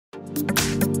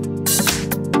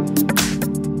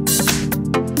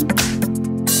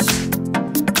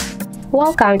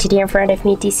Welcome to the in front of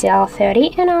me TCL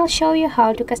 30, and I'll show you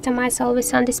how to customize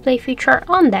always on display feature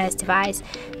on this device.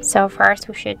 So first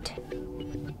we should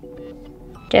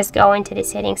just go into the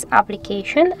settings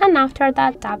application, and after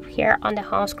that tap here on the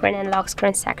home screen and lock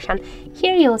screen section.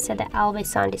 Here you'll see the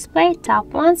always on display, tap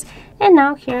once, and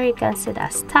now here you can see the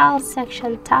style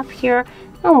section, tap here,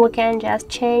 and we can just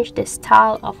change the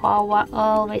style of our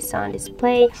always on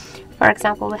display. For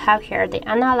example, we have here the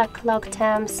analog clock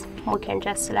temps. We can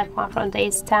just select one from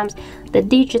these temps, the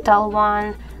digital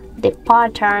one, the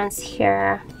patterns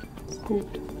here,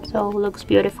 so looks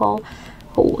beautiful.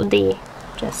 The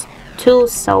just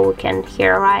tools, so we can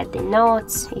here write the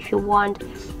notes if you want,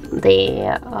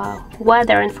 the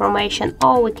weather information,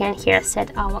 or we can here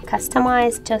set our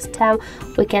customized just temp.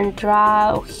 We can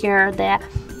draw here the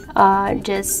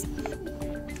just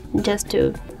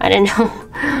to, I don't know,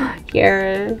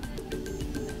 here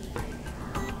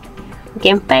we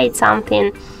can paste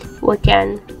something. We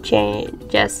can change,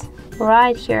 just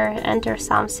right here, enter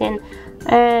something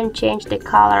and change the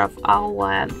color of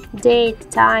our date,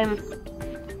 time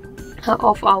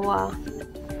of our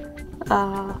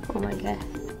oh my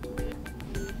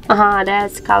god,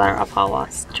 that's color of our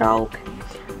stroke.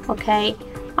 Okay,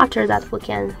 after that we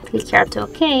can click here to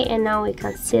OK, and now we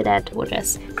can see that we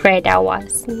just create our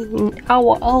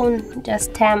own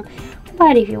just temp.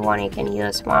 But if you want, you can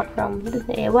use one from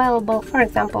the available. For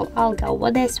example, I'll go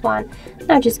with this one.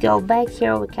 Now just go back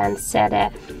here. We can set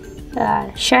a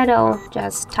shadow,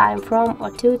 just time from or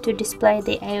to display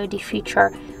the AOD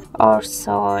feature.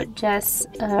 Also, just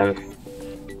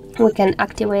we can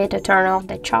activate or turn off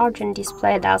the charging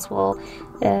display. That will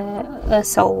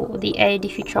so the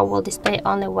AOD feature will display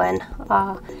only when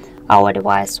our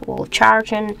device will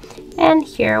charge in. And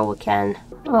here we can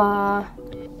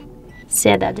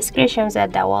set the descriptions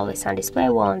that the always on display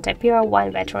won't appear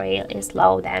when battery is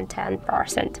low than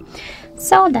 10%.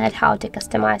 So that's how to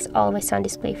customize always on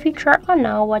display feature on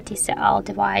our TCL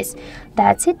device.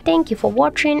 That's it. Thank you for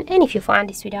watching, and if you find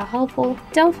this video helpful,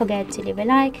 don't forget to leave a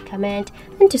like, comment,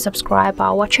 and to subscribe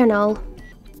our channel.